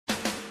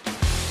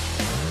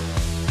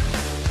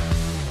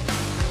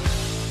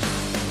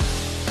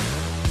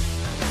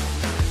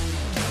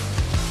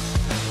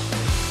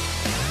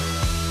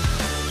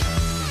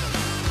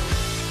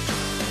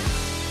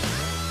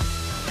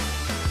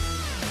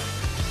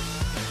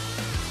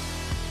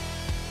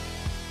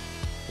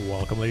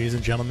Welcome, ladies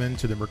and gentlemen,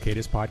 to the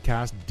Mercatus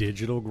Podcast,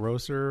 Digital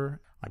Grocer.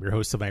 I'm your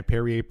host, Sylvain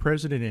Perrier,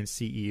 President and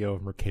CEO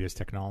of Mercatus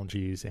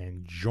Technologies,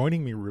 and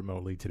joining me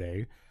remotely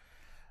today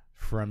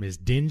from his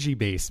dingy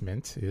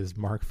basement is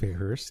Mark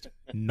Fairhurst,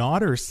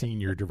 not our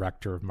Senior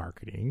Director of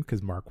Marketing,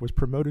 because Mark was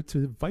promoted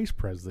to Vice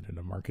President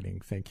of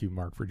Marketing. Thank you,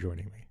 Mark, for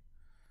joining me.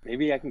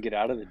 Maybe I can get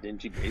out of the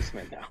dingy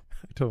basement now.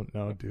 I don't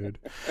know, dude.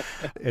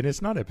 And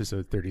it's not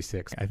episode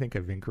 36. I think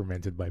I've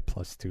incremented by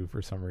 +2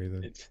 for some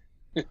reason.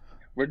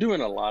 We're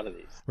doing a lot of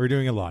these. We're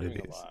doing a lot.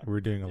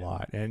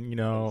 And, you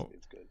know,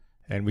 it's good.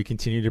 And we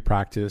continue to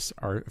practice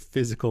our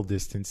physical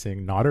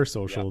distancing, not our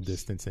social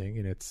distancing.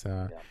 And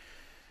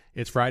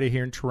it's Friday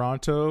here in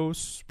Toronto.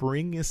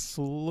 Spring is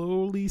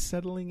slowly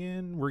settling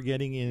in. We're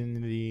getting in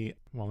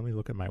let me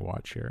look at my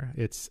watch here.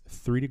 It's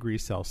 3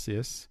 degrees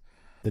Celsius,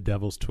 the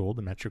devil's tool,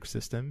 the metric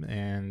system.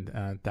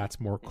 And that's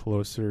more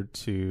closer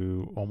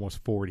to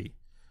almost 40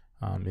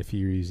 if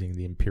you're using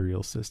the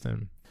imperial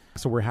system.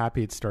 So we're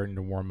happy it's starting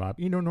to warm up.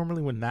 You know,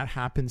 normally when that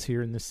happens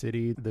here in the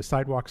city, the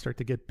sidewalks start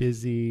to get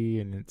busy,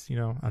 and it's, you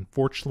know,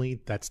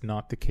 unfortunately, that's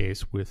not the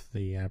case with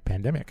the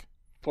pandemic.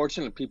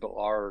 Fortunately, people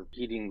are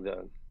heeding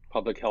the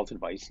public health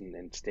advice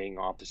and staying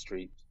off the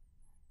street.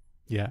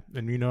 Yeah,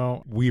 and, you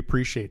know, we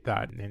appreciate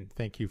that, and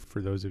thank you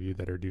for those of you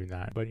that are doing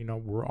that. But, you know,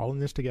 we're all in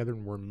this together,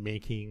 and we're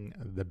making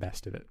the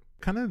best of it.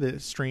 Kind of the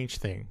strange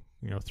thing,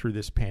 you know, through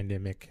this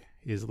pandemic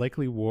is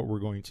likely what we're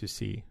going to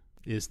see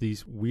is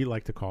these, we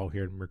like to call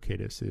here at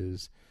Mercatus,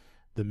 is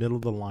the middle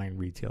of the line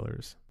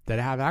retailers that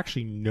have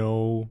actually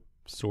no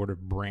sort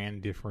of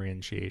brand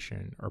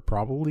differentiation are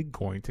probably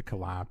going to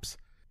collapse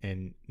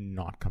and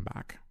not come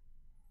back.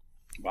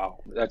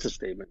 Wow, that's a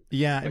statement.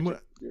 Yeah, and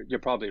you're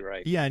probably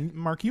right. Yeah, and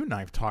Mark, you and I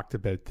have talked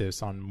about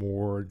this on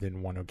more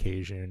than one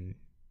occasion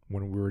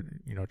when we were,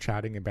 you know,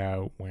 chatting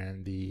about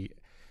when the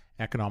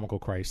economical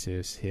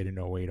crisis hit in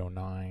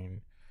 08-09,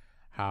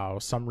 how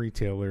some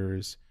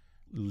retailers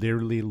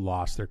literally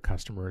lost their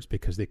customers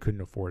because they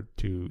couldn't afford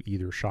to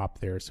either shop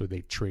there, so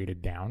they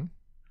traded down.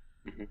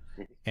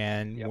 Mm-hmm.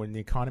 And when the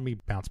economy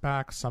bounced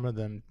back, some of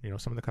them, you know,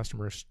 some of the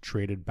customers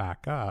traded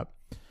back up.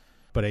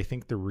 But I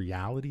think the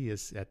reality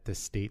is, at the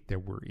state that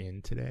we're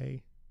in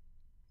today,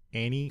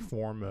 any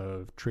form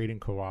of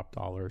trading co-op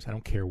dollars, I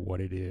don't care what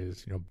it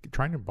is, you know,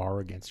 trying to borrow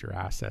against your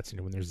assets, you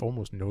know, when there's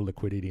almost no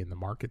liquidity in the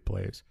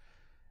marketplace,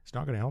 it's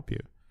not going to help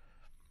you.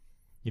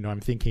 You know, I'm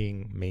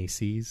thinking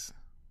Macy's,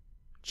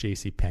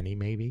 JCPenney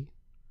maybe.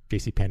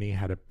 JCPenney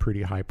had a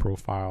pretty high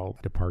profile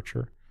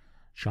departure.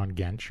 Sean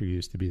Gensch, who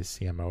used to be the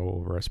CMO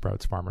over at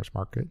Sprouts Farmers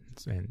Market,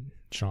 and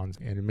Sean's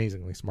an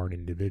amazingly smart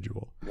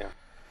individual. Yeah.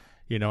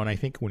 You know, and I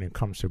think when it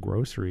comes to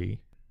grocery,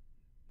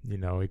 you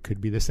know, it could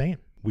be the same.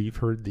 We've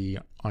heard the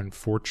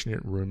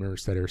unfortunate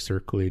rumors that are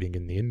circulating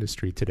in the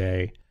industry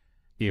today.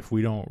 If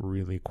we don't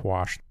really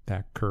quash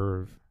that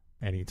curve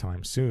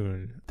anytime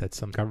soon, that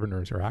some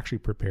governors are actually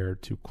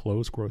prepared to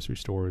close grocery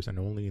stores and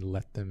only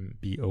let them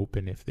be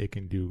open if they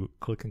can do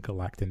click and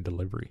collect and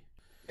delivery.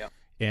 Yeah.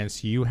 And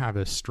so you have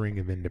a string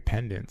of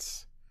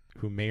independents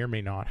who may or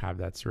may not have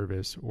that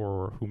service,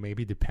 or who may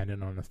be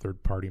dependent on a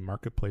third-party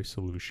marketplace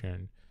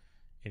solution.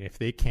 And if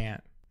they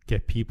can't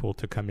get people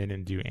to come in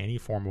and do any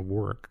form of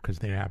work because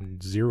they have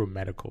zero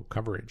medical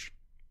coverage,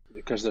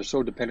 because they're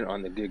so dependent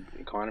on the gig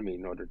economy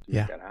in order to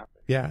make that happen.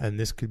 Yeah, and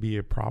this could be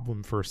a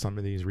problem for some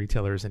of these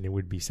retailers, and it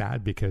would be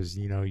sad because,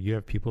 you know, you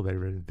have people that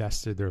have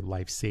invested their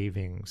life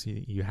savings.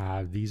 You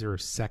have, these are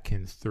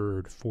second,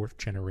 third, fourth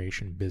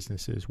generation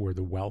businesses where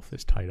the wealth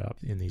is tied up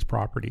in these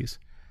properties.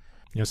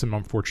 You know, some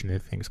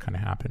unfortunate things kind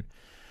of happen.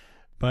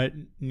 But,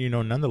 you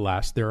know,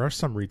 nonetheless, there are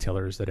some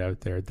retailers that out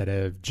there that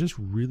have just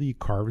really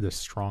carved a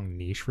strong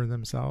niche for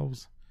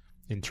themselves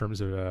in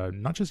terms of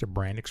not just a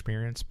brand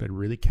experience, but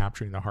really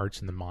capturing the hearts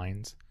and the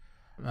minds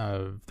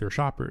of their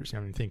shoppers.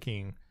 I'm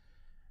thinking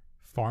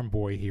Farm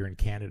Boy here in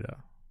Canada,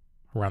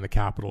 around the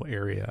capital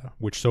area,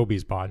 which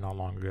Sobeys bought not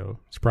long ago,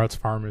 Sprouts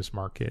Farmers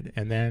Market,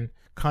 and then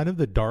kind of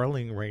the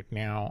darling right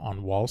now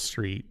on Wall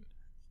Street.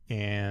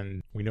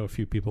 And we know a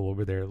few people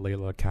over there,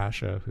 Layla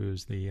Kasha,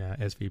 who's the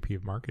SVP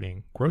of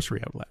Marketing,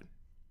 Grocery Outlet.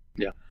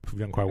 Yeah. We've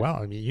done quite well.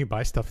 I mean, you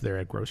buy stuff there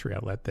at Grocery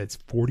Outlet that's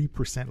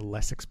 40%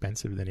 less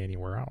expensive than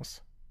anywhere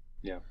else.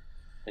 Yeah.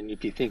 And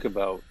if you think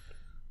about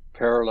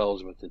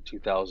parallels with the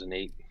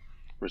 2008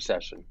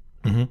 recession,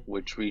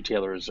 which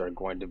retailers are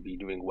going to be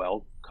doing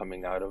well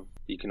coming out of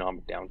the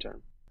economic downturn.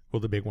 Well,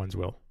 the big ones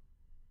will.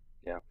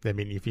 Yeah. I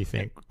mean, if you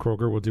think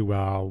Kroger will do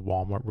well,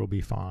 Walmart will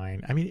be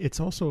fine. I mean, it's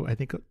also, I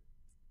think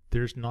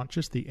there's not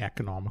just the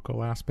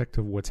economical aspect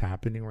of what's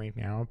happening right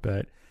now,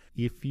 but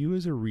if you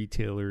as a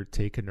retailer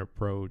take an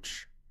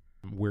approach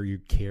where you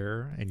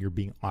care and you're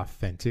being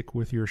authentic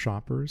with your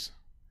shoppers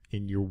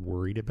and you're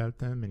worried about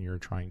them and you're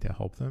trying to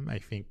help them, I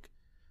think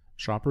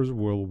shoppers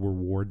will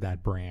reward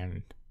that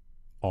brand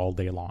all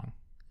day long.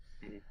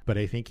 But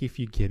I think if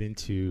you get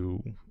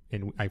into,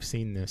 and I've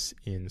seen this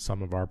in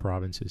some of our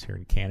provinces here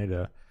in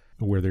Canada,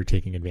 where they're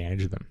taking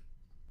advantage of them.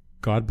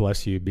 God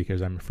bless you,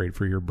 because I'm afraid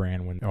for your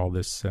brand when all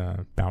this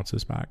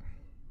bounces back.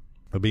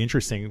 It'll be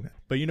interesting.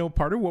 But,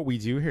 part of what we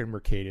do here at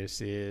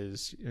Mercatus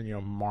is,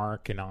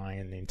 Mark and I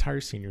and the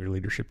entire senior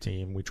leadership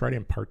team, we try to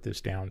impart this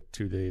down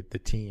to the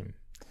team.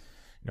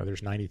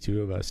 There's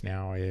 92 of us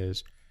now,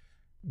 is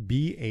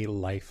be a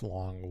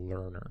lifelong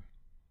learner.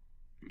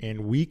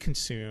 And we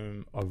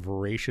consume a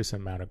voracious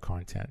amount of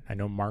content. I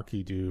know, Mark,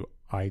 you do,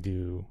 I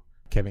do,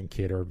 Kevin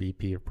Kidd, our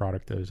VP of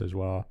product, does as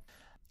well.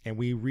 And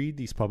we read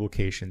these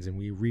publications and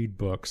we read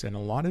books, and a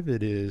lot of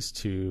it is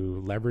to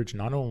leverage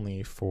not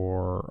only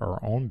for our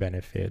own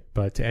benefit,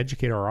 but to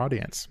educate our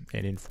audience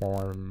and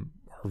inform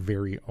our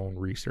very own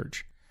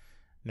research.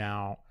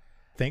 Now,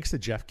 thanks to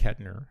Jeff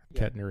Kettner,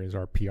 Kettner is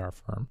our PR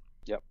firm.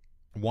 Yep.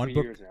 3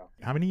 years now.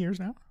 How many years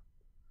now?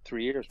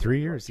 3 years.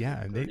 3 years,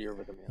 yeah. And year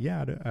with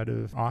them, out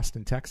of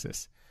Austin,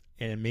 Texas.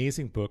 An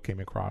amazing book came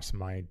across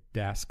my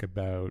desk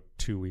about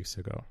 2 weeks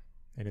ago.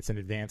 And it's an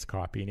advanced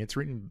copy, and it's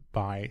written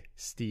by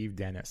Steve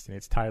Dennis, and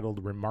it's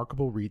titled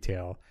Remarkable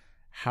Retail: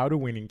 How to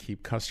Win and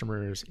Keep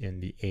Customers in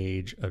the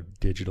Age of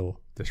Digital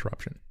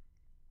Disruption.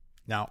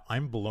 Now,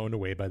 I'm blown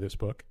away by this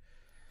book.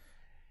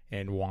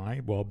 And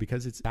why? Well,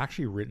 because it's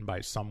actually written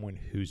by someone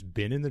who's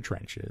been in the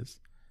trenches.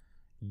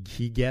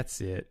 He gets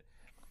it,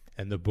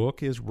 and the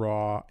book is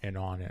raw and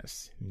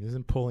honest. He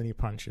doesn't pull any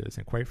punches.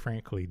 And quite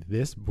frankly,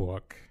 this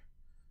book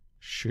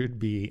should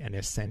be an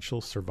essential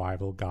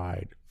survival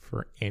guide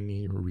for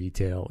any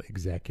retail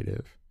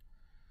executive.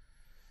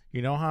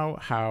 You know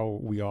how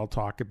we all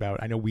talk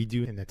about, I know we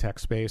do in the tech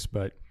space,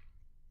 but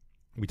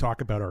we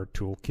talk about our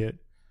toolkit.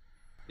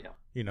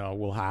 Yeah.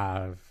 We'll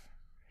have,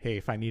 hey,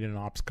 if I need an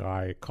ops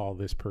guy, call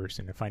this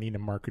person. If I need a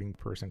marketing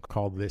person,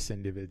 call this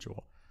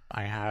individual.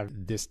 I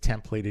have this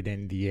templated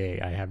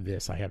NDA. I have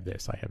this, I have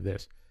this, I have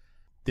this.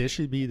 This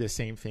should be the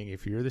same thing.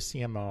 If you're the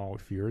CMO,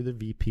 if you're the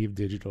VP of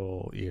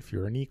digital, if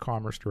you're an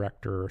e-commerce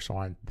director or so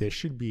on, this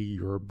should be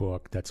your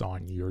book that's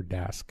on your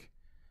desk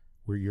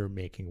where you're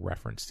making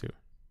reference to.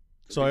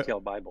 So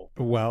retail Bible.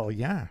 Well,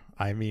 yeah.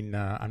 I mean,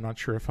 I'm not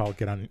sure if I'll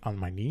get on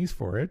my knees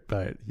for it,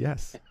 but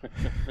yes.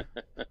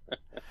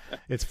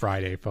 It's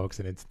Friday, folks,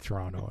 and it's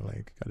Toronto.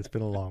 God, it's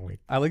been a long week.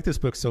 I like this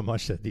book so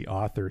much that the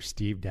author,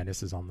 Steve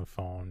Dennis, is on the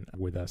phone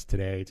with us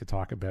today to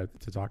talk about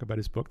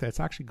his book that's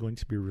actually going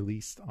to be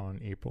released on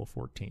April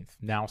 14th.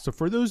 Now, so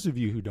for those of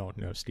you who don't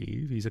know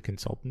Steve, he's a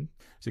consultant,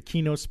 he's a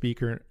keynote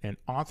speaker, and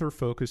author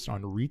focused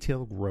on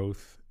retail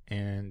growth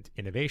and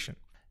innovation.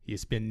 He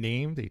has been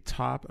named a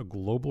top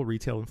global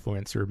retail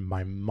influencer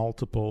by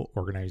multiple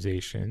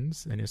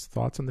organizations, and his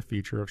thoughts on the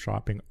future of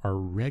shopping are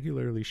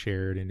regularly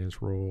shared in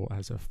his role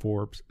as a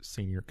Forbes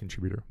senior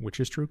contributor, which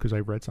is true because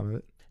I've read some of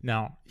it.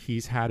 Now,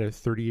 he's had a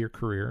 30-year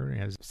career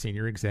as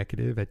senior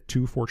executive at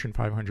 2 Fortune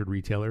 500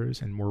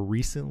 retailers, and more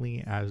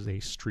recently as a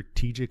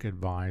strategic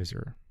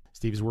advisor.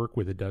 Steve's worked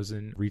with a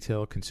dozen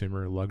retail,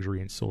 consumer, luxury,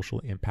 and social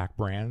impact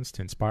brands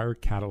to inspire,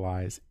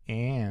 catalyze,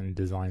 and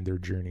design their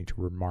journey to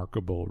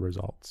remarkable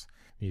results.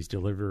 He's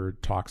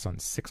delivered talks on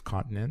 6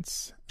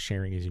 continents,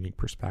 sharing his unique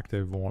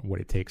perspective on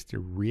what it takes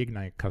to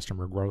reignite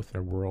customer growth in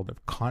a world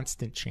of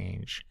constant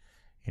change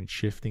and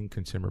shifting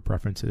consumer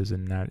preferences.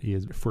 And that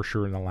is for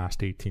sure in the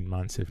last 18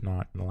 months, if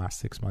not in the last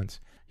 6 months.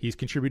 He's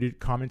contributed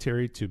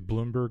commentary to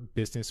Bloomberg,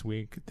 Business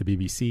Week, the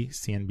BBC,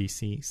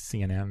 CNBC,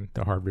 CNN,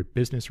 the Harvard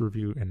Business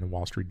Review, and the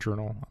Wall Street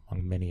Journal,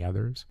 among many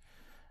others.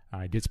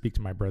 I did speak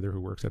to my brother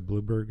who works at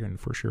Bloomberg, and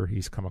for sure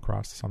he's come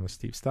across some of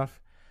Steve's stuff.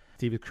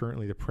 Steve is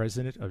currently the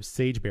president of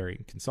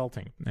Sageberry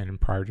Consulting, and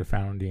prior to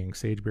founding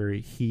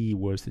Sageberry, he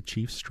was the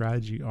chief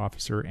strategy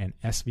officer and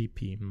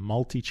SVP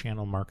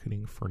multi-channel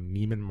marketing for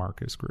Neiman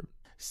Marcus Group.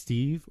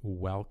 Steve,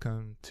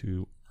 welcome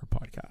to our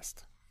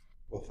podcast.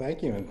 Well,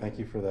 thank you, and thank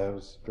you for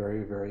those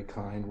very, very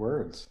kind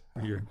words.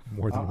 You're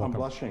more than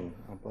welcome.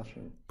 I'm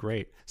blushing.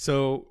 Great.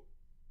 So,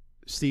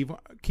 Steve,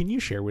 can you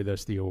share with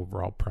us the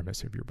overall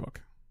premise of your book?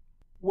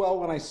 Well,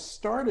 when I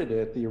started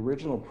it, the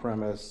original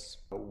premise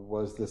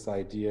was this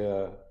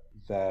idea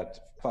that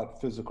I thought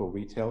physical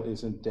retail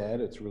isn't dead.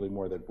 It's really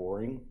more that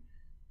boring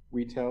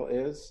retail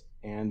is.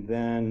 And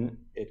then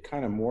it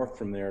kind of morphed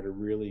from there to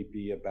really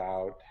be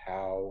about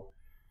how,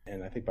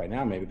 and I think by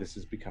now maybe this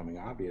is becoming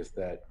obvious,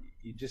 that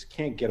you just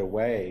can't get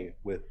away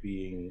with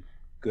being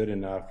good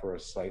enough or a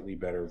slightly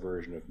better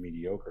version of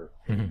mediocre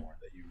anymore.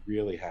 That you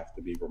really have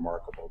to be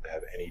remarkable to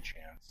have any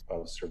chance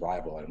of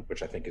survival, and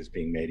which I think is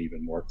being made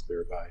even more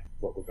clear by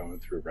what we're going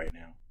through right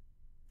now.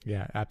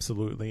 Yeah,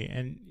 absolutely.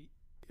 And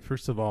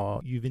first of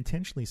all, you've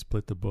intentionally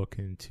split the book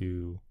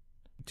into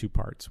 2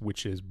 parts,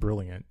 which is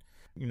brilliant.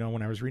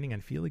 When I was reading, I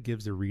feel it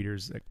gives the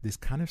readers this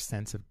kind of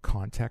sense of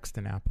context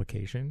and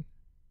application.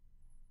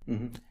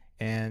 Mm-hmm.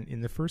 And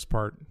in the first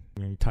part,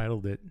 you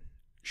titled it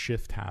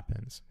Shift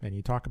Happens. And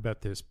you talk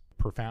about this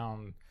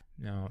profound,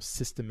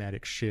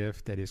 systematic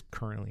shift that is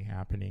currently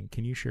happening.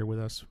 Can you share with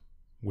us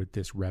what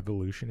this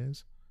revolution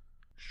is?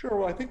 Sure.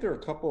 Well, I think there are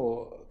a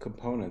couple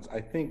components.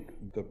 I think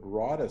the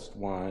broadest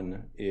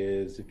one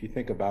is if you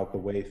think about the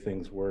way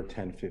things were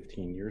 10,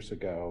 15 years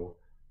ago,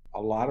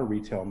 a lot of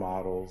retail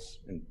models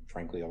and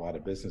frankly, a lot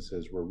of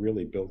businesses were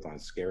really built on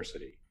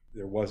scarcity.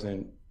 There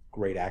wasn't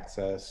great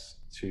access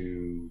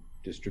to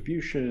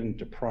distribution,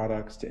 to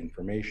products, to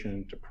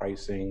information, to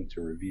pricing,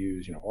 to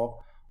reviews,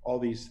 all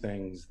these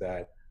things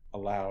that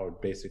allowed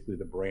basically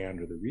the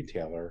brand or the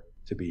retailer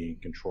to be in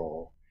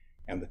control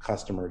and the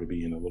customer to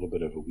be in a little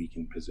bit of a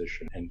weakened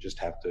position and just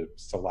have to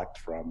select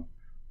from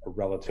a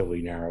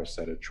relatively narrow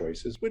set of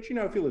choices, which,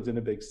 if you lived in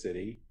a big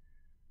city,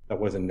 that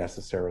wasn't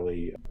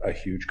necessarily a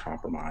huge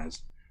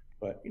compromise.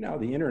 But,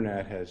 the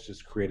internet has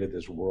just created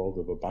this world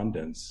of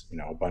abundance,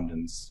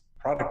 abundance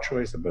product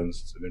choice,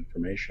 abundance of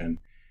information.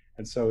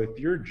 And so if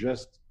you're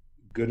just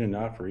good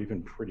enough or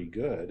even pretty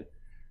good,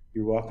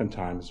 you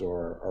oftentimes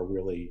are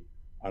really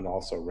an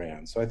also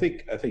ran. So I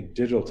think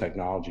digital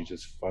technology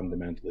just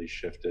fundamentally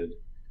shifted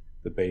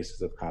the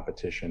basis of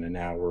competition. And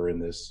now we're in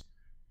this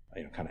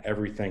kind of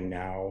everything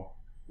now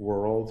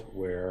world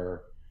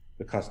where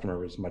the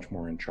customer is much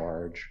more in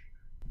charge,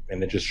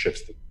 and it just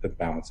shifts the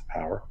balance of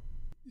power.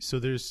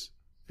 So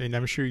and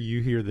I'm sure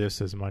you hear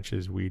this as much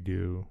as we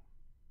do,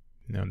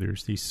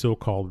 there's these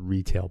so-called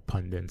retail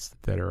pundits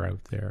that are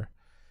out there,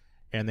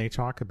 and they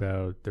talk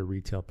about the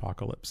retail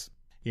apocalypse,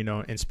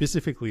 and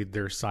specifically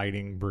they're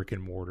citing brick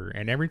and mortar.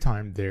 And every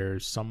time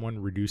there's someone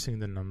reducing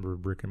the number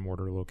of brick and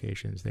mortar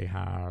locations they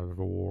have,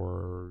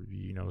 or,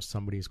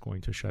 somebody's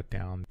going to shut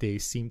down, they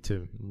seem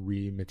to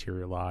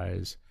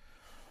rematerialize.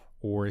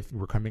 Or if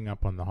we're coming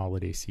up on the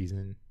holiday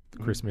season,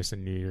 Christmas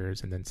and New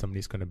Year's, and then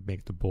somebody's going to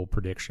make the bold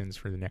predictions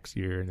for the next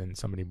year, and then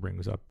somebody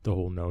brings up the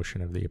whole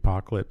notion of the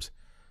apocalypse.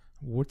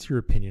 What's your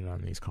opinion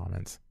on these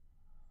comments?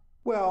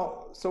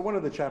 Well, so one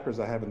of the chapters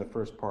I have in the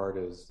first part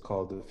is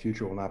called "The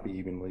Future Will Not Be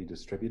Evenly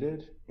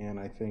Distributed," and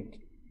I think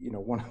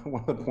one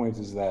of the points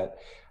is that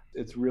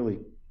it's really,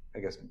 I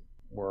guess,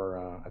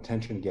 more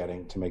attention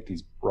getting to make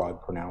these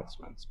broad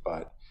pronouncements.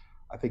 But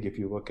I think if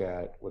you look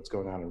at what's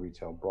going on in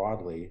retail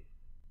broadly,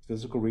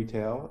 physical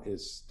retail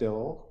is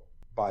still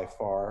by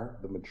far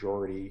the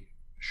majority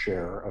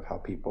share of how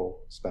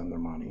people spend their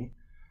money.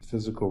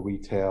 Physical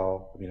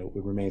retail,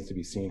 it remains to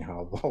be seen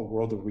how the whole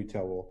world of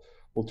retail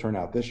will turn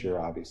out this year,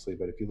 obviously.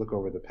 But if you look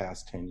over the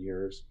past 10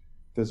 years,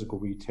 physical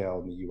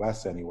retail in the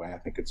US anyway, I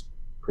think it's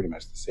pretty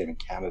much the same in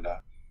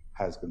Canada,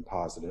 has been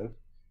positive.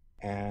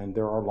 And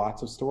there are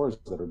lots of stores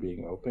that are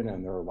being open,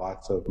 and there are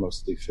lots of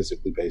mostly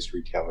physically based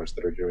retailers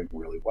that are doing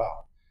really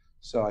well.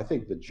 So I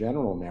think the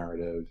general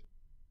narrative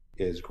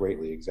is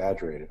greatly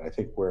exaggerated. I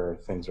think where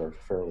things are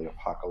fairly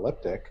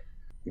apocalyptic,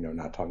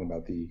 not talking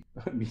about the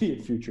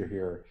immediate future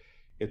here,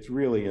 it's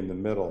really in the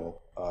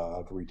middle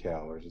of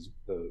retailers.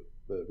 The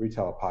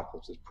retail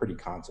apocalypse is pretty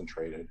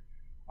concentrated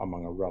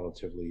among a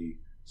relatively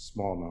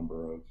small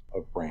number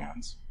of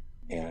brands,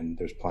 and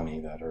there's plenty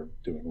that are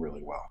doing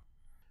really well.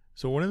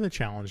 So one of the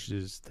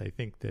challenges I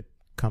think that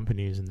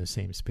companies in the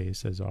same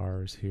space as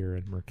ours here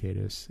at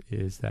Mercatus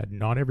is that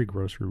not every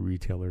grocery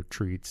retailer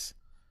treats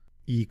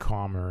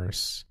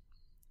e-commerce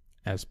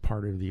as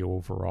part of the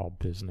overall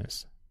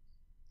business.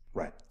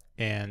 Right.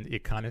 And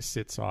it kind of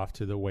sits off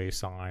to the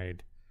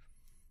wayside.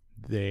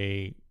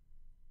 They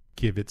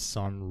give it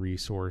some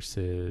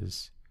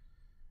resources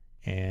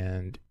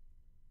and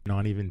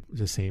not even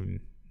the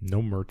same,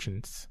 no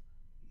merchants,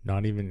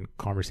 not even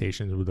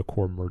conversations with the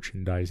core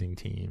merchandising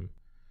team.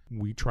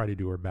 We try to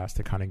do our best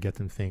to kind of get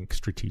them think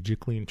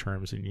strategically in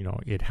terms of,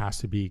 it has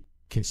to be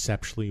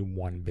conceptually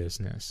one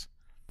business.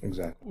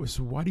 Exactly.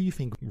 So why do you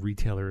think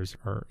retailers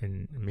are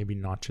in, maybe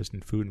not just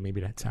in food, maybe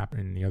that's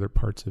happening in the other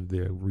parts of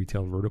the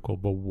retail vertical,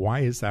 but why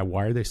is that?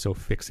 Why are they so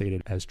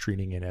fixated as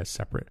treating it as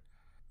separate?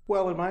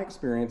 Well, in my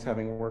experience,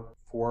 having worked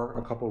for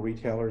a couple of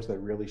retailers that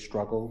really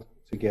struggled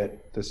to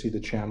get to see the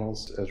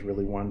channels as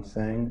really one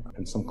thing,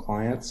 and some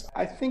clients,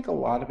 I think a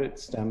lot of it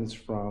stems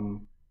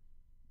from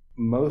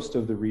most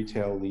of the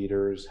retail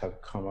leaders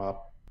have come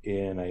up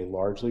in a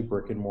largely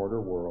brick and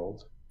mortar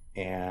world,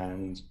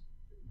 and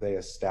they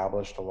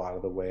established a lot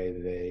of the way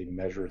they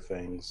measure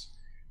things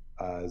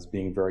as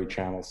being very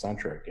channel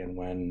centric. And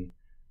when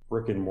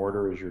brick and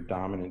mortar is your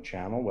dominant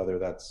channel, whether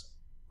that's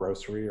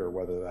grocery or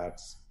whether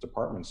that's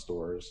department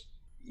stores,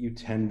 you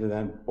tend to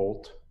then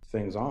bolt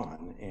things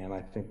on. And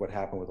I think what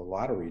happened with a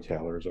lot of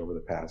retailers over the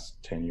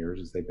past 10 years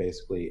is they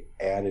basically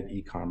added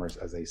e-commerce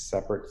as a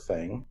separate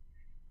thing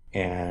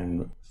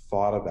and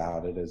thought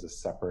about it as a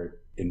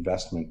separate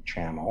investment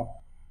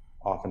channel,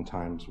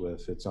 oftentimes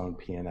with its own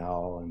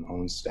P&L and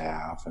own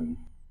staff and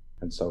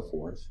so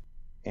forth.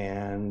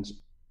 And,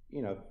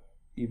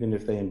 even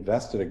if they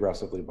invested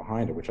aggressively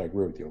behind it, which I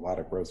agree with you, a lot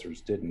of grocers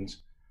didn't.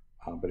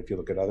 But if you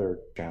look at other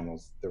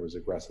channels, there was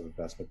aggressive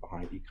investment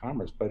behind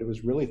e-commerce, but it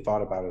was really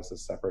thought about as a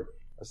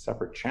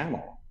separate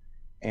channel.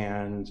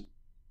 And,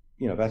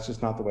 that's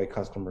just not the way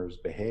customers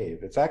behave.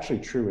 It's actually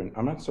true, and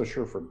I'm not so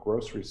sure for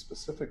groceries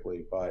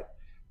specifically, but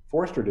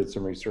Forrester did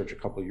some research a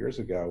couple of years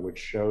ago, which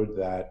showed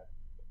that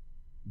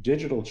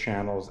digital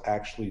channels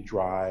actually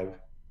drive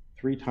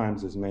 3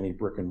 times as many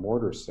brick and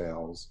mortar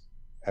sales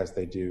as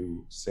they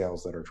do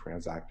sales that are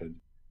transacted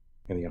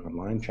in the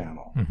online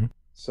channel. Mm-hmm.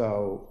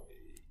 So,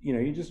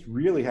 you just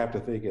really have to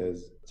think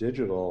as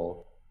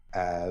digital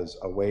as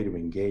a way to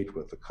engage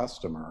with the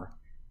customer.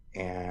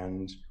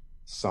 And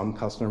Some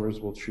customers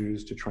will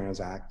choose to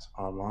transact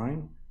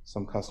online.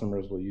 Some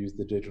customers will use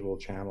the digital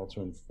channel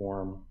to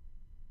inform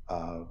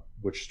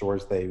which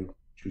stores they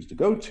choose to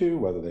go to,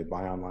 whether they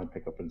buy online,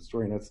 pick up in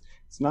store. And it's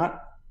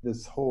not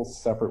this whole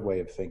separate way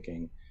of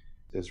thinking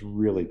has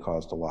really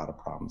caused a lot of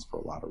problems for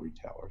a lot of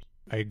retailers.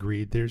 I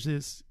agree. There's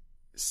this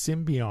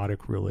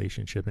symbiotic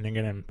relationship, and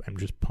again, I'm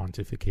just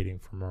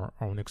pontificating from our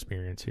own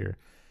experience here,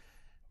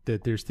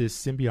 that there's this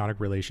symbiotic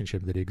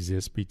relationship that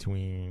exists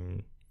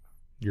between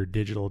your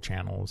digital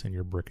channels and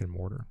your brick and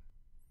mortar.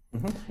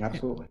 Mm-hmm,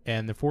 absolutely.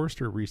 And the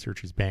Forrester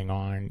research is bang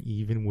on,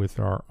 even with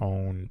our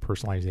own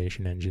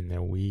personalization engine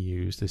that we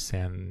use to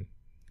send,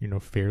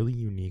 fairly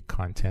unique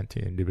content to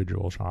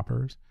individual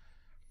shoppers.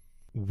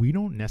 We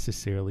don't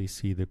necessarily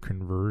see the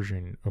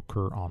conversion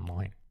occur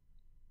online.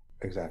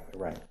 Exactly,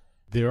 right.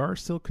 There are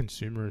still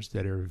consumers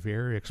that are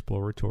very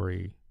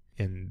exploratory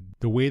in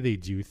the way they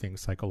do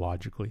things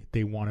psychologically.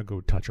 They want to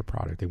go touch a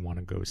product. They want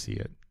to go see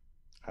it.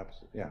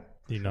 Absolutely,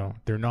 yeah.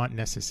 They're not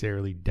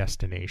necessarily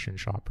destination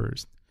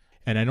shoppers.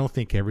 And I don't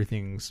think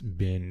everything's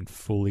been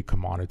fully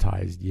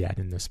commoditized yet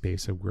in the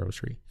space of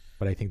grocery,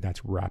 but I think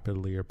that's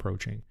rapidly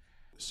approaching.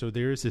 So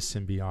there's this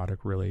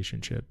symbiotic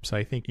relationship. So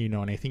I think,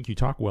 and I think you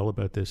talk well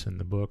about this in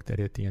the book, that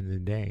at the end of the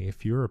day,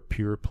 if you're a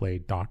pure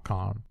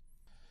play.com,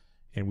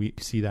 and we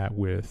see that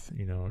with,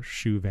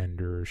 shoe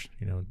vendors,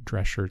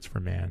 dress shirts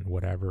for men,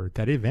 whatever,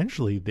 that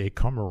eventually they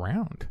come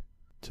around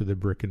to the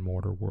brick and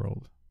mortar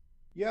world.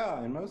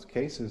 Yeah, in most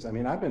cases. I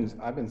mean, I've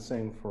been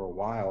saying for a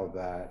while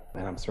that,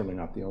 and I'm certainly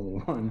not the only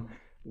one,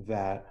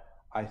 that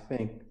I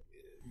think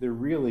there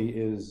really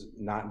is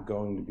not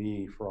going to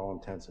be, for all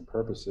intents and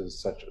purposes,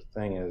 such a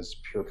thing as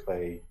pure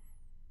play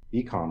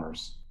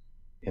e-commerce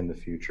in the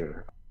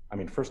future. I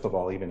mean, first of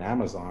all, even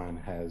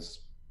Amazon has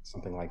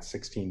something like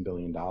 $16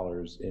 billion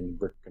in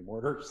brick and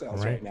mortar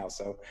sales right now.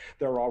 So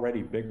they're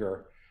already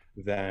bigger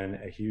than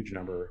a huge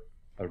number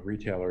of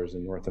retailers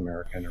in North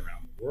America and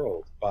around the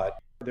world. But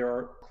there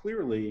are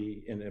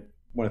clearly,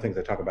 one of the things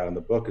I talk about in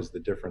the book is the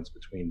difference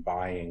between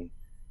buying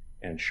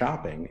and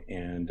shopping.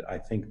 And I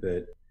think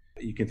that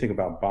you can think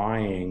about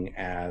buying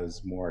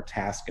as more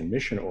task and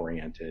mission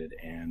oriented,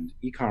 and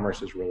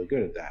e-commerce is really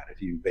good at that.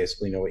 If you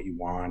basically know what you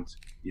want,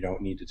 you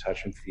don't need to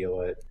touch and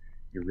feel it,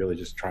 you're really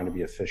just trying to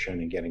be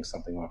efficient and getting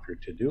something off your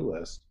to-do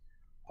list.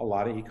 A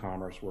lot of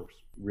e-commerce works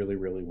really,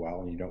 really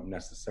well, and you don't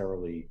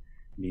necessarily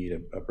need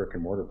a brick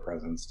and mortar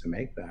presence to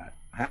make that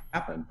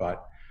happen.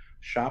 But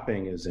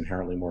shopping is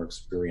inherently more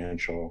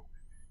experiential,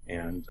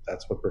 and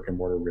that's what brick and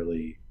mortar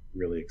really,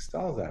 really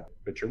excels at.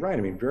 But you're right.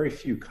 I mean, very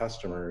few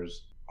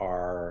customers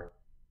are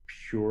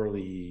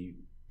purely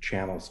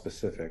channel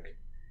specific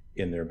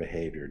in their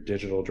behavior.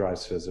 Digital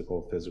drives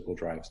physical, physical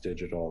drives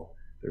digital.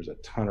 There's a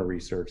ton of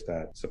research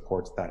that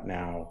supports that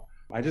now.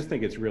 I just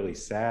think it's really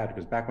sad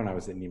because back when I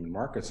was at Neiman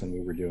Marcus and we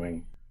were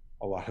doing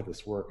a lot of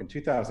this work in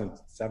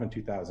 2007,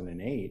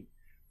 2008,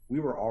 we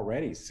were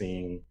already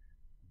seeing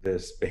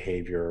this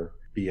behavior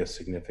be a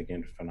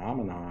significant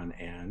phenomenon.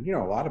 And,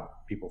 a lot of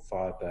people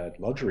thought that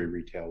luxury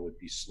retail would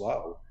be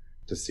slow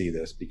to see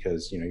this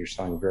because, you're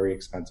selling very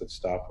expensive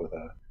stuff with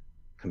a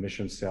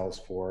commissioned sales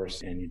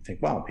force. And you'd think,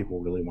 well, people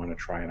really want to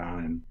try it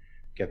on and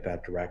get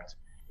that direct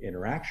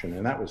interaction.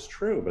 And that was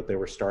true, but they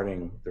were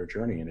starting their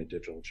journey in a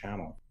digital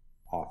channel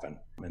often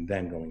and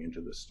then going into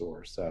the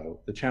store.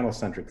 So the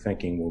channel-centric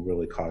thinking will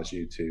really cause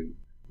you to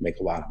make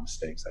a lot of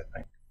mistakes, I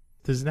think.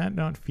 Does that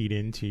not feed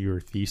into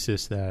your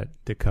thesis that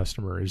the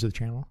customer is the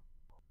channel?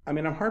 I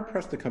mean, I'm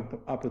hard-pressed to come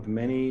up with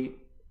many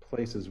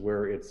places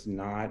where it's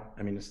not.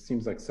 I mean, it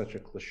seems like such a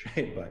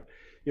cliche, but,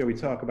 we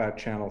talk about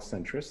channel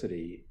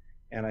centricity.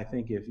 And I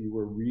think if you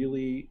were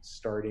really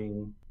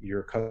starting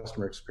your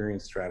customer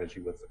experience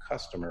strategy with the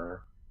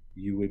customer,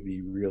 you would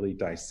be really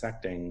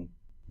dissecting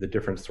the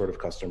different sort of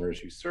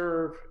customers you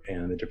serve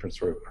and the different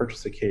sort of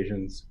purchase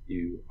occasions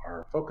you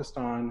are focused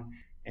on.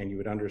 And you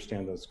would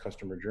understand those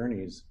customer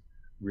journeys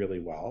really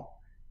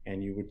well.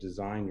 And you would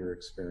design your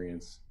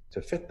experience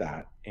to fit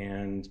that.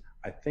 And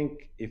I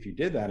think if you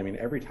did that, I mean,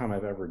 every time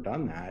I've ever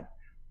done that,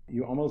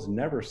 you almost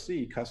never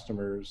see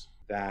customers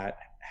that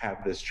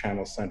have this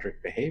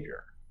channel-centric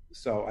behavior.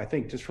 So I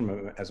think just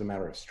as a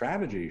matter of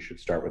strategy, you should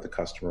start with the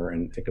customer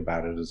and think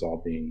about it as all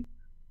being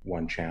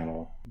one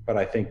channel. But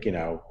I think,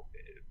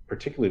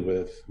 particularly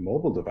with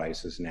mobile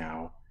devices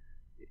now,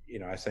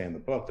 I say in the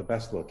book, the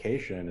best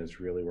location is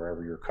really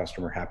wherever your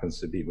customer happens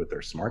to be with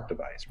their smart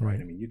device, right?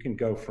 I mean, you can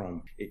go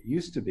from, it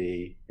used to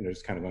be,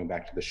 just kind of going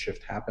back to the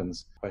shift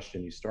happens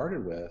question you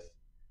started with,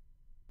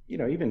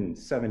 even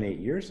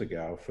 7-8 years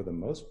ago, for the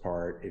most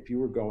part, if you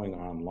were going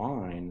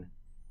online,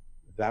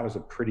 that was a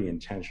pretty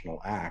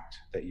intentional act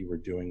that you were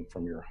doing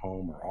from your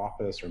home or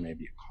office or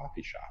maybe a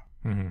coffee shop.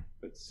 Mm-hmm.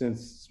 But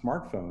since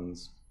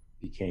smartphones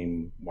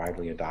became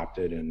widely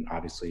adopted and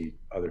obviously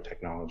other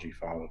technology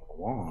followed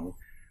along,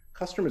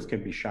 customers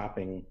can be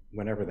shopping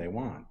whenever they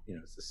want.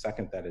 It's the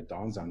second that it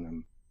dawns on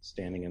them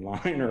standing in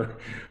line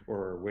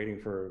or waiting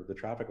for the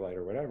traffic light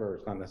or whatever.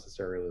 It's not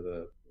necessarily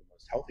the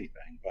most healthy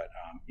thing, but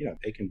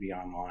they can be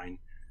online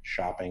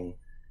shopping,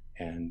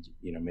 and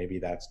maybe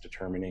that's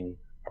determining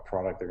a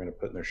product they're going to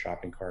put in their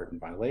shopping cart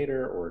and buy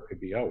later, or it could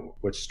be, oh,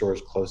 which store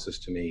is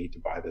closest to me to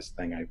buy this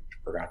thing I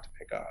forgot to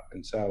pick up.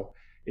 And so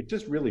it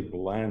just really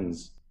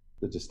blends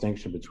the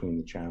distinction between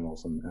the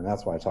channels. And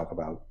that's why I talk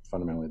about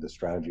fundamentally the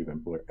strategy of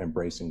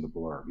embracing the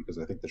blur, because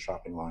I think the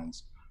shopping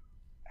lines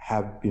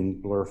have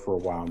been blurred for a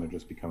while and they're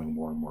just becoming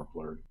more and more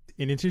blurred.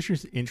 And it's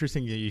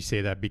interesting that you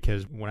say that,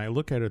 because when I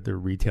look at the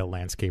retail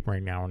landscape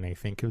right now and I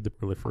think of the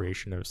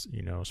proliferation of,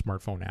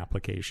 smartphone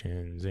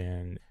applications,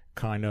 and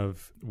kind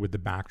of with the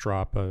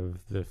backdrop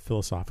of the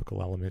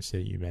philosophical elements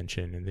that you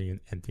mentioned, and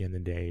at the end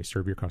of the day,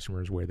 serve your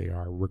customers where they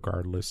are,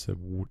 regardless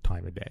of what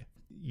time of day.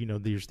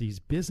 There's these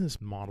business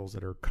models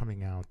that are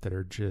coming out that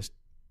are just,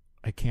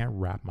 I can't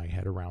wrap my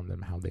head around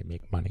them, how they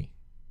make money.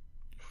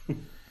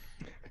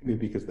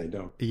 Maybe because they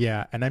don't.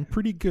 Yeah, and I'm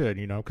pretty good,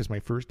 because my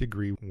first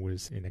degree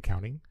was in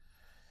accounting.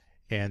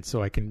 And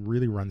so I can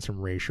really run some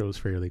ratios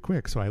fairly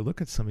quick. So I look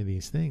at some of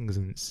these things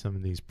and some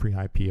of these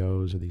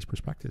pre-IPOs or these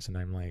prospectus, and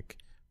I'm like,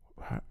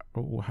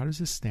 how does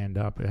this stand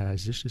up?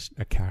 Is this just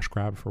a cash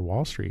grab for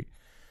Wall Street?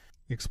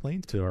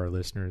 Explain to our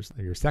listeners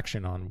your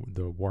section on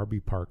the Warby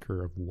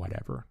Parker of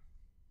whatever.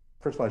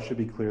 First of all, I should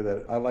be clear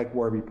that I like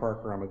Warby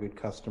Parker. I'm a good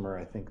customer.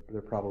 I think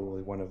they're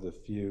probably one of the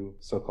few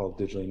so-called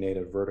digitally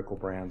native vertical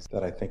brands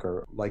that I think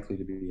are likely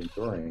to be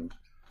enduring.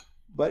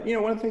 But,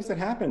 one of the things that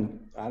happened,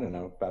 I don't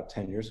know, about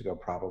 10 years ago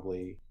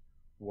probably,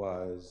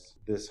 was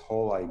this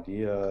whole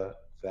idea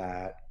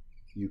that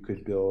you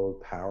could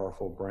build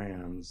powerful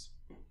brands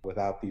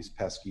without these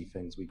pesky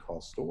things we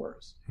call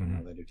stores.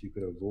 Mm-hmm. That if you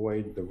could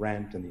avoid the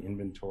rent and the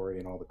inventory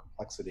and all the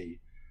complexity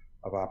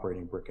of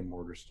operating brick and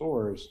mortar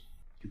stores,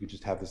 you could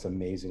just have this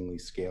amazingly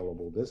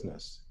scalable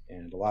business.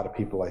 And a lot of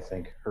people, I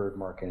think, heard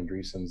Mark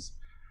Andreessen's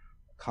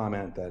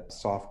comment that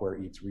software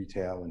eats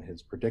retail, and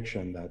his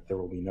prediction that there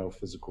will be no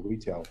physical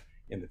retail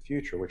in the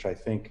future, which I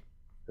think,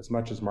 as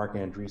much as Mark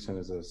Andreessen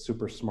is a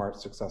super smart,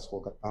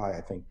 successful guy,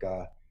 I think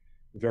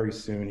very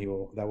soon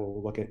that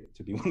will look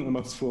to be one of the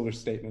most foolish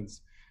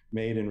statements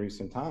made in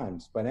recent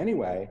times. But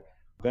anyway,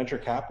 venture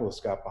capitalists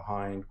got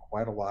behind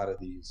quite a lot of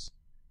these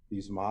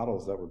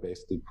models that were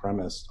basically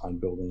premised on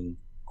building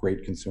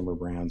great consumer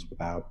brands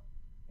without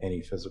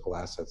any physical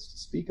assets to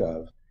speak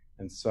of.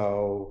 And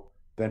so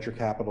venture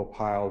capital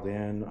piled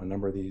in. A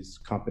number of these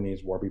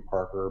companies, Warby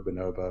Parker,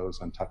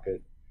 Bonobos,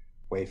 Untuckit,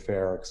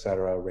 Wayfair, et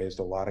cetera, raised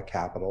a lot of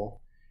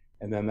capital.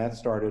 And then that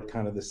started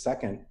kind of the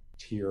second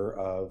tier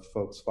of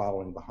folks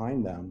following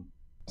behind them,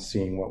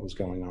 seeing what was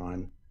going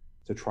on,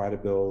 to try to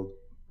build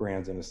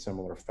brands in a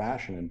similar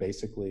fashion, and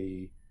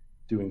basically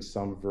doing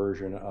some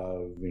version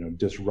of,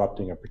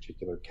 disrupting a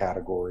particular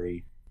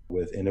category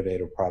with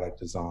innovative product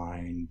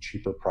design,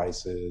 cheaper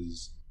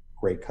prices,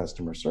 great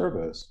customer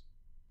service.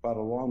 But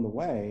along the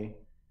way,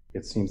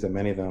 it seems that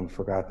many of them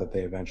forgot that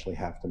they eventually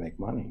have to make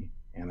money.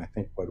 And I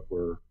think what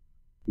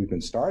we've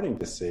been starting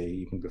to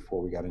see, even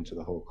before we got into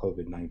the whole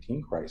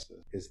COVID-19 crisis,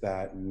 is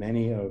that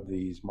many of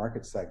these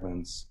market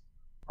segments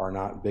are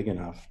not big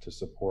enough to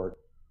support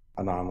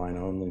an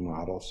online-only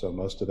model. So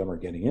most of them are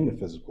getting into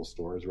physical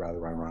stores,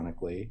 rather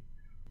ironically.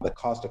 The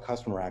cost of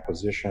customer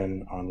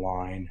acquisition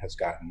online has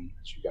gotten,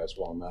 as you guys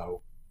well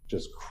know,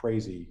 just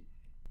crazy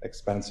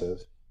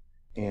expensive.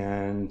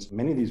 And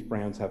many of these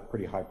brands have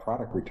pretty high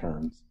product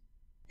returns.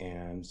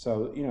 And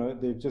so,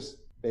 they just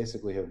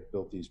basically have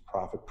built these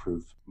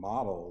profit-proof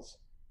models,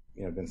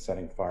 been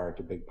setting fire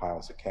to big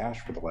piles of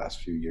cash for the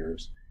last few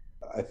years.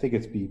 I think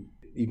it's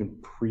even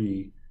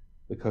pre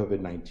the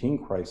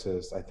COVID-19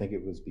 crisis, I think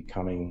it was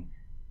becoming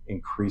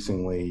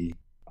increasingly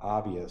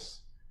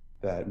obvious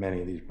that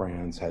many of these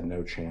brands had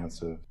no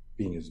chance of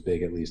being as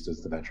big, at least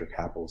as the venture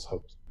capitalists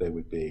hoped they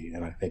would be.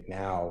 And I think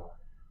now,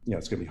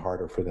 it's going to be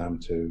harder for them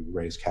to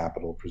raise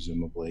capital,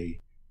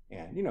 presumably.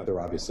 And, they're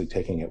obviously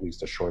taking at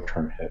least a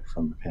short-term hit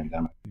from the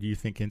pandemic. Do you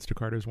think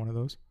Instacart is one of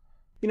those?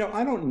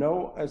 I don't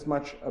know as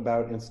much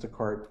about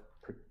Instacart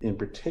in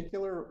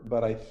particular,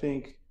 but I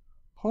think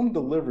home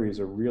deliveries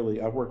are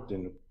really, I've worked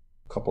in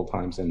a couple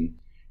times in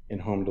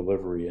home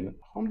delivery, and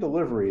home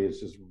delivery is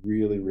just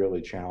really,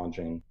 really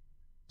challenging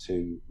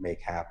to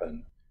make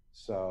happen.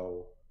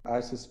 So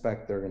I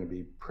suspect they're going to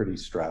be pretty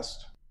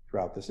stressed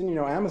throughout this. And,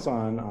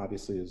 Amazon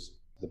obviously is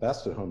the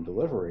best at home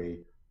delivery,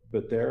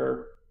 but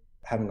they're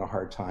having a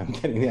hard time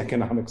getting the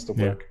economics to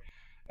work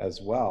as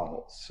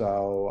well.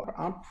 So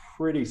I'm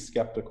pretty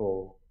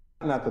skeptical,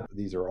 not that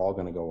these are all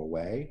going to go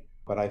away,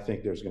 but I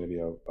think there's going to be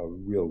a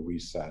real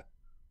reset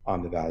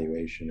on the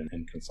valuation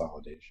and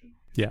consolidation.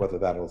 Yeah. Whether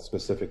that'll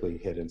specifically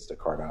hit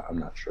Instacart, I'm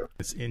not sure.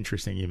 It's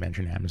interesting you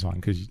mentioned Amazon,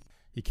 because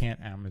you can't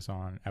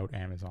out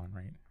Amazon,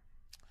 right?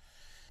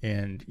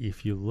 And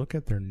if you look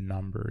at their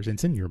numbers,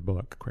 it's in your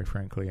book, quite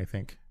frankly, I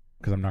think,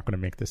 because I'm not going to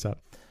make this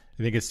up.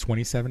 I think it's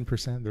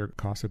 27% their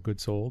cost of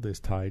goods sold is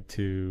tied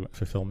to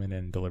fulfillment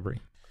and delivery.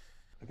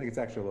 I think it's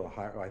actually a little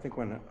higher. I think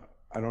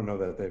I don't know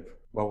that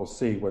we'll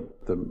see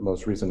what the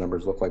most recent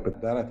numbers look like,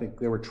 but that, I think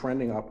they were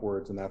trending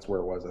upwards, and that's where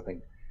it was, I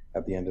think,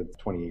 at the end of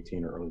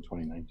 2018 or early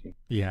 2019.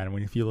 Yeah, and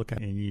if you look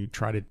at it and you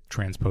try to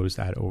transpose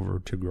that over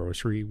to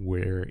grocery,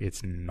 where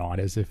it's not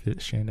as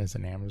efficient as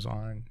an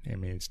Amazon, I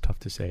mean, it's tough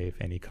to say if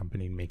any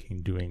company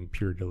doing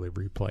pure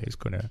delivery play is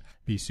going to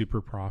be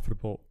super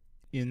profitable.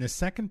 In the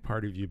second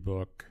part of your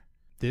book,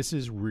 this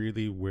is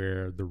really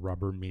where the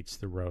rubber meets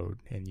the road,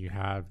 and you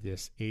have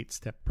this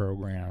 8-step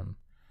program.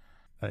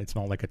 It's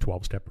not like a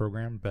 12-step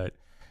program, but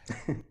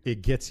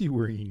it gets you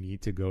where you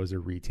need to go as a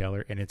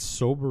retailer, and it's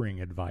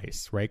sobering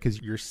advice, right?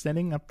 Because you're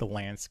setting up the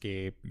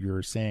landscape.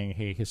 You're saying,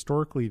 hey,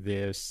 historically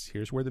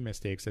here's where the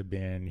mistakes have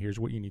been. Here's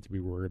what you need to be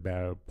worried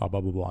about, blah,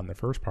 blah, blah, blah, in the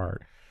first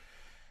part.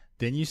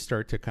 Then you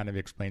start to kind of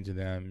explain to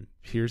them,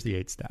 here's the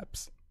 8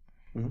 steps.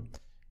 Mm-hmm.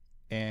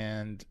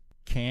 And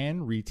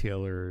can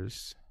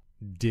retailers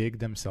dig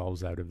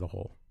themselves out of the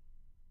hole?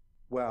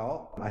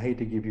 Well, I hate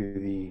to give you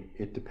the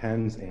it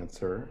depends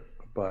answer,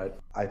 but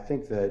I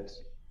think that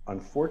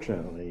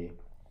unfortunately,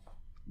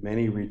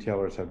 many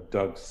retailers have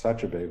dug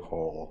such a big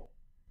hole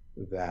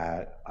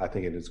that I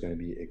think it is going to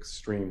be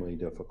extremely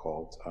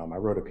difficult. I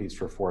wrote a piece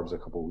for Forbes a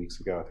couple of weeks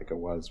ago, I think it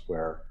was,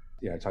 where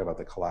I talked about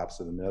the collapse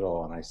of the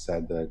middle, and I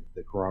said that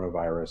the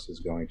coronavirus is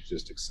going to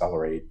just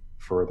accelerate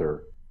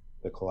further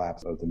the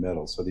collapse of the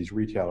middle. So these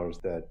retailers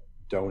that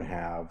don't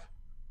have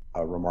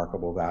a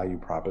remarkable value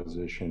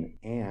proposition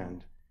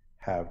and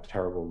have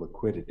terrible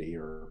liquidity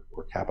or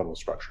capital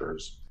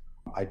structures,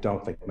 I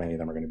don't think many of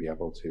them are going to be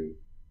able to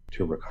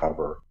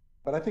recover.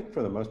 But I think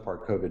for the most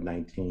part,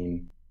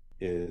 COVID-19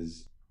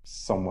 is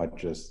somewhat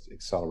just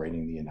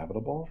accelerating the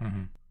inevitable.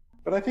 Mm-hmm.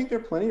 But I think there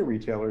are plenty of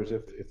retailers,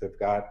 if they've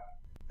got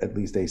at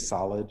least a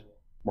solid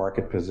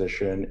market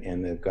position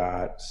and they've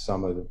got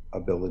some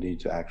ability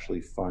to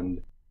actually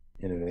fund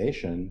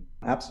innovation,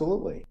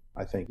 absolutely.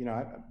 I think,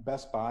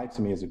 Best Buy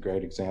to me is a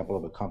great example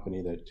of a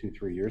company that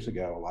 2-3 years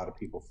ago, a lot of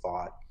people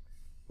thought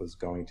was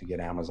going to get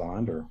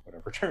Amazoned, or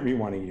whatever term you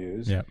want to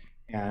use. Yep.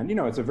 And,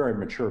 it's a very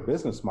mature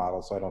business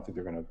model, so I don't think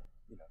they're going to,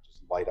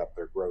 just light up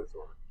their growth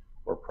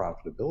or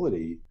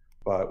profitability.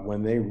 But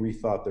when they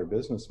rethought their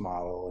business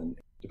model and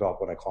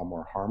developed what I call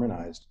more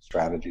harmonized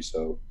strategy,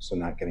 so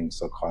not getting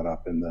so caught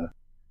up in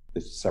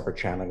the separate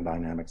channel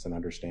dynamics and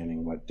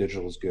understanding what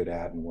digital is good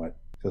at and what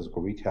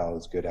physical retail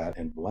is good at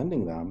and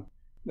blending them,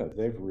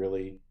 they've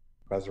really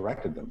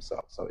resurrected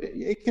themselves. So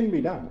it can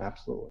be done,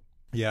 absolutely.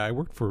 Yeah, I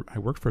worked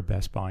for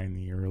Best Buy in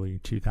the early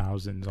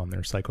 2000s on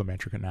their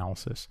psychometric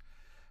analysis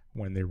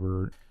when they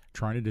were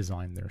trying to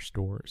design their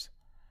stores.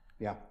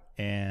 Yeah.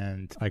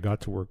 And I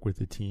got to work with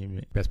the team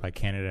at Best Buy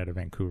Canada out of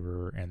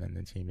Vancouver, and then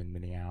the team in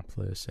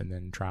Minneapolis, and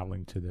then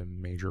traveling to the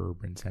major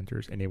urban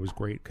centers. And it was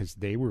great because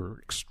they were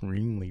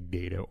extremely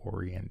data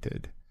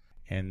oriented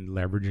and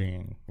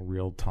leveraging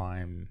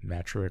real-time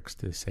metrics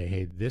to say,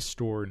 hey, this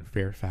store in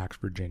Fairfax,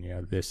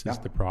 Virginia, this is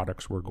the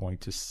products we're going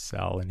to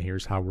sell, and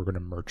here's how we're going to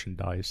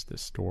merchandise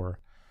this store.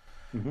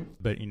 Mm-hmm.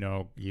 But,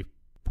 you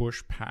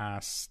push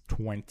past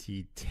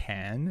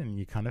 2010, and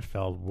you kind of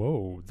felt,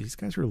 whoa, these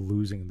guys are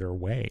losing their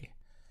way.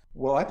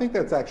 Well, I think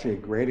that's actually a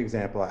great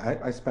example.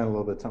 I spent a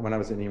little bit of time, when I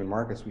was at Neiman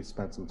Marcus, we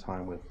spent some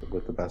time with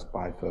the Best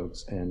Buy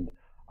folks, and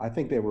I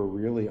think they were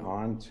really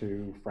on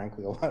to,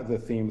 frankly, a lot of the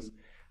themes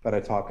that I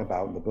talk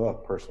about in the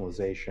book: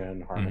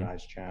 personalization,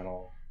 harmonized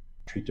channel,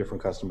 treat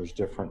different customers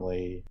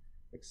differently,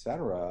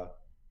 etc.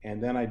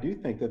 And then I do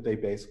think that they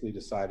basically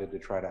decided to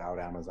try to out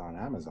Amazon,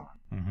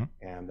 mm-hmm.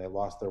 and they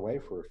lost their way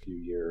for a few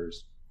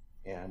years,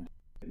 and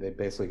they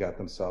basically got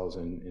themselves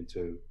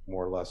into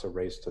more or less a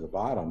race to the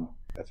bottom.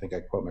 I think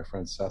I quote my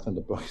friend Seth in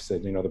the book. He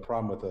said, the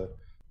problem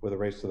with a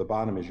race to the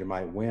bottom is you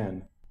might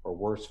win, or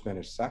worse,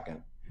 finish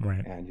second.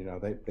 Right. And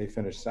they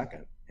finished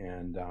second.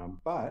 And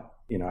but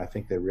I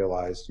think they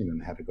realized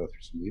they had to go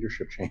through some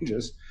leadership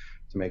changes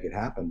to make it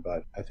happen.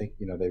 But I think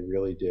they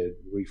really did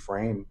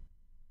reframe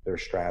their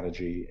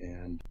strategy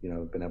and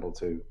been able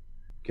to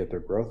get their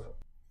growth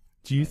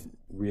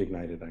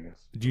reignited, I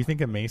guess. Do you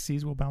think a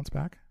Macy's will bounce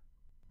back?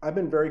 I've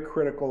been very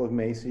critical of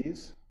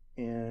Macy's,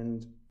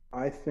 and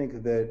I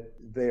think that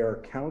they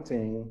are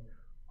counting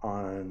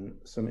on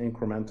some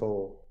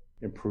incremental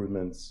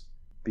improvements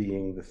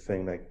being the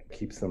thing that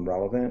keeps them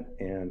relevant,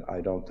 and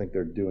I don't think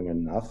they're doing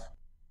enough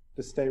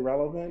to stay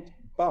relevant.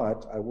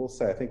 But I will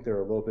say I think they're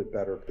a little bit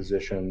better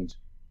positioned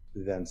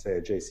than, say,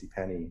 a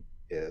JCPenney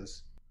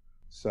is.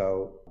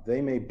 So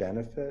they may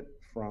benefit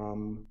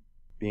from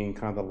being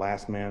kind of the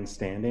last man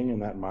standing in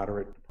that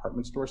moderate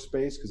department store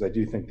space, because I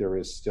do think there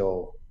is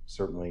still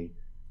certainly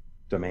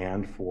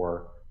demand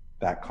for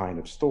that kind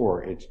of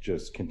store. It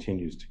just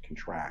continues to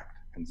contract.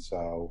 And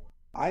so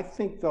I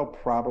think they'll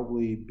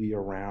probably be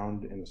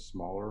around in a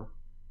smaller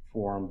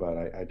form, but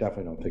I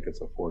definitely don't think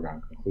it's a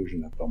foregone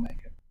conclusion that they'll make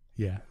it.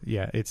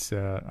 Yeah. It's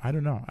I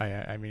don't know.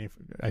 I mean,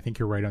 I think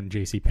you're right on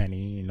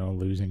JCPenney.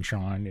 Losing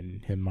Sean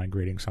and him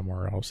migrating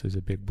somewhere else is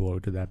a big blow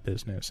to that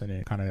business, and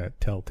it kind of a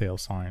telltale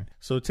sign.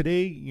 So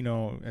today,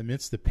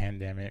 amidst the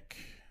pandemic,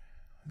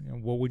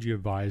 what would you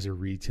advise a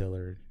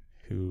retailer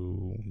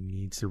who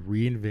needs to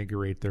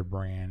reinvigorate their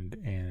brand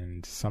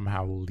and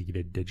somehow lead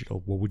it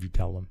digital? What would you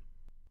tell them?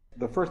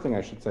 The first thing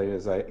I should say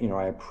is I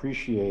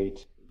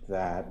appreciate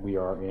that we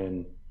are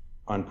in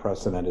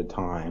unprecedented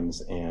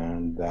times,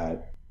 and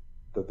that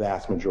the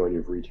vast majority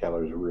of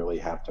retailers really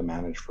have to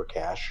manage for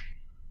cash,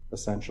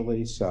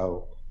 essentially.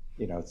 So,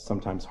 it's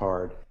sometimes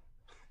hard.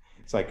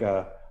 It's like,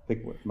 I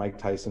think Mike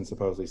Tyson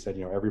supposedly said,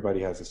 everybody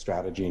has a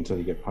strategy until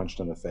you get punched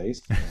in the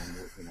face.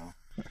 And,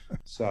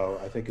 so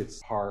I think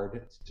it's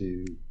hard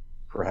to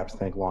perhaps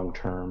think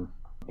long-term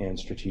and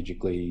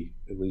strategically,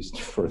 at least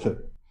for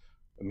the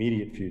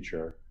immediate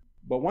future.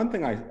 But one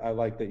thing I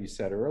like that you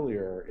said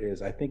earlier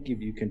is, I think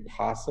if you can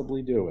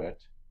possibly do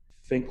it,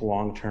 think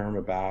long-term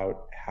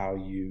about how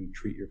you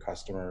treat your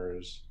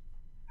customers,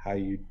 how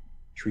you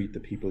treat the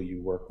people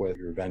you work with,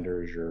 your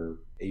vendors, your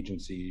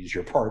agencies,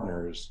 your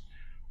partners,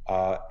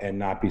 and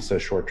not be so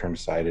short-term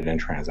sighted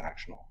and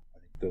transactional. I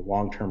think the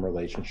long-term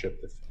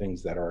relationship, the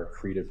things that are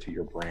accretive to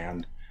your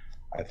brand,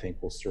 I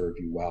think will serve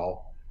you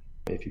well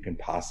if you can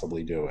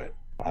possibly do it.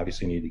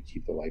 Obviously, you need to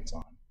keep the lights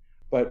on.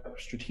 But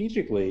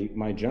strategically,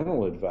 my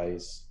general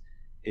advice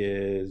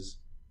is,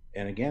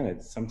 and again,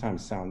 it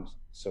sometimes sounds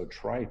so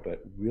trite,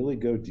 but really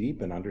go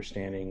deep in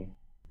understanding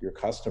your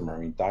customer. I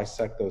mean,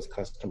 dissect those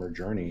customer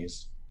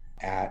journeys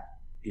at,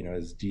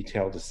 as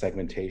detailed a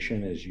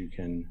segmentation as you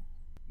can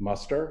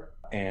muster,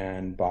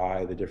 and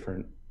by the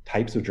different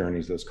types of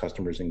journeys those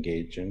customers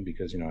engage in,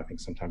 because, I think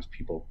sometimes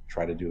people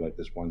try to do like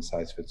this one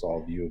size fits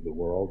all view of the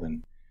world.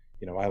 And,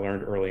 I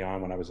learned early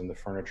on when I was in the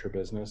furniture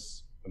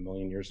business a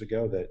million years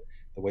ago that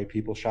the way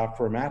people shop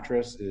for a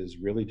mattress is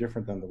really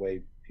different than the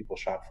way people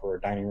shop for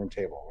a dining room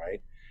table, right?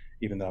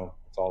 Even though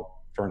it's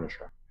all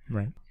furniture.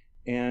 Right.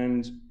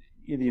 And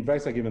the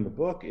advice I give in the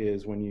book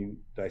is, when you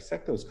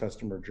dissect those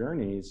customer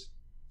journeys,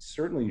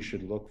 certainly you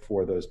should look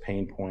for those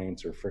pain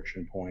points or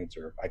friction points,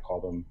 or I call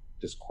them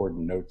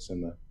discordant notes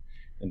in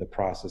the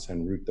process,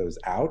 and root those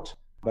out.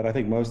 But I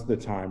think most of the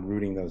time,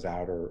 rooting those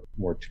out are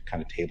more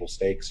kind of table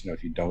stakes.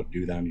 If you don't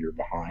do them, you're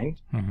behind.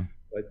 Mm-hmm.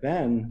 But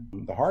then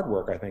the hard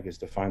work, I think, is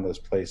to find those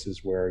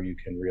places where you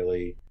can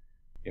really,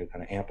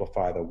 kind of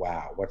amplify the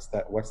wow. What's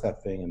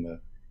that thing in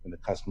the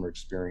customer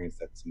experience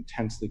that's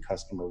intensely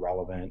customer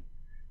relevant,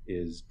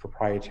 is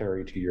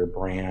proprietary to your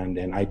brand,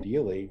 and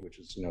ideally, which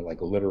is,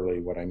 like literally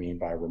what I mean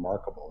by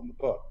remarkable in the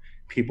book,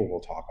 people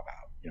will talk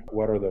about.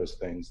 What are those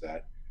things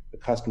that the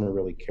customer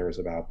really cares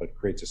about, but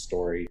creates a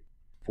story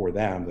for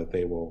them that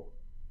they will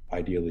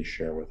ideally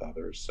share with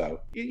others. So,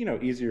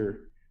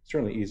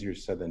 certainly easier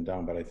said than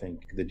done, but I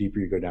think the deeper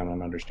you go down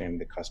on understanding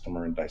the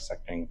customer and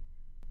dissecting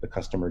the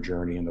customer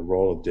journey and the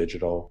role of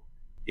digital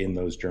in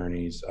those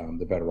journeys,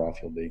 the better off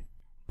you'll be.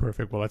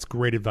 Perfect. Well, that's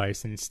great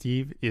advice. And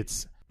Steve,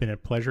 it's been a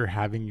pleasure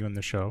having you on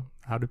the show.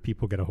 How do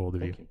people get a hold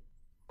of you?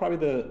 Probably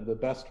the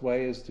best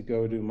way is to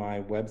go to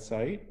my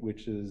website,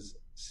 which is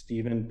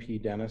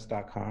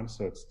StephenPDennis.com.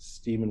 So it's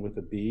Stephen with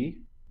a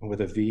B,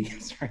 with a V,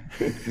 sorry,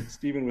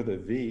 Stephen with a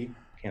V,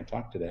 can't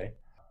talk today,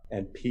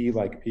 and P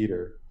like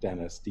Peter,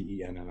 Dennis,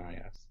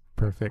 Dennis.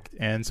 Perfect.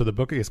 And so the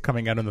book is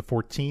coming out on the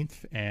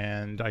 14th,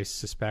 and I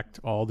suspect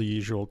all the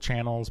usual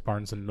channels,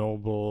 Barnes &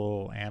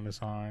 Noble,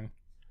 Amazon.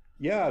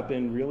 Yeah, I've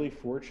been really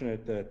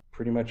fortunate that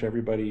pretty much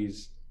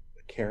everybody's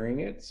carrying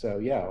it. So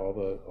yeah, all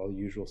the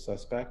usual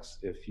suspects.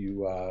 If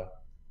you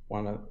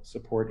want to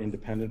support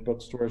independent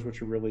bookstores,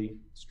 which are really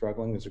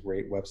struggling, there's a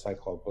great website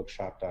called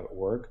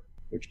bookshop.org,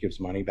 which gives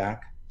money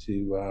back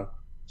to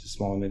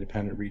small and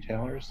independent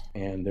retailers.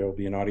 And there will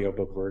be an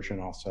audiobook version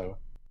also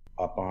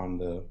up on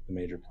the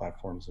major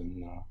platforms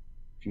in a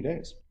few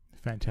days.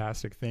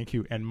 Fantastic. Thank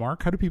you. And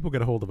Mark, how do people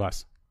get a hold of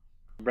us?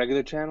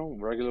 Regular channel,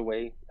 regular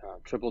way,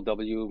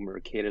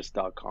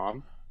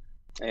 www.mercatus.com.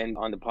 And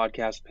on the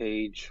podcast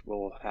page,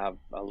 we'll have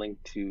a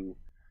link to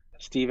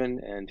Stephen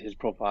and his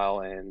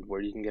profile and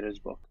where you can get his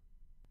book.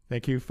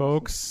 Thank you,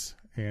 folks.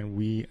 And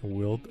we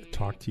will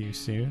talk to you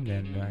soon.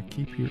 And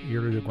keep your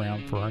ear to the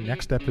ground for our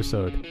next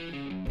episode.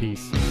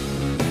 Peace.